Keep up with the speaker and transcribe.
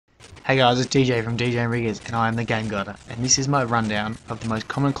Hey guys, it's DJ from DJ&Riggaz and I am the Game Guider, and this is my rundown of the most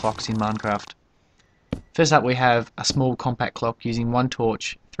common clocks in Minecraft. First up we have a small compact clock using one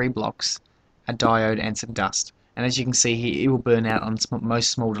torch, 3 blocks, a diode and some dust. And as you can see here, it will burn out on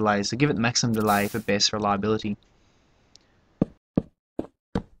most small delays, so give it the maximum delay for best reliability.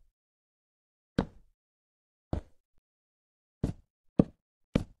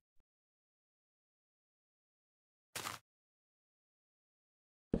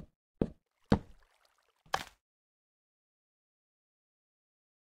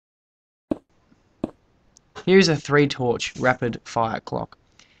 Here is a 3 torch rapid fire clock,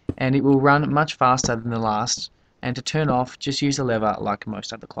 and it will run much faster than the last, and to turn off just use a lever like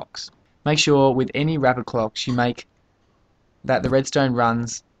most other clocks. Make sure with any rapid clocks you make that the redstone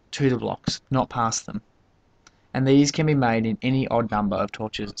runs to the blocks, not past them. And these can be made in any odd number of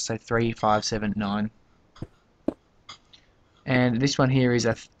torches, so 3, 5, 7, 9. And this one here is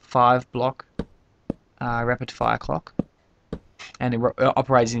a 5 block rapid fire clock, and it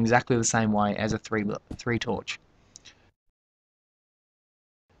operates in exactly the same way as a 3 torch.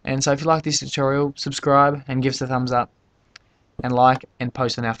 And so if you like this tutorial, subscribe and give us a thumbs up, and like and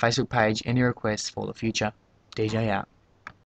post on our Facebook page any requests for the future. DJ out.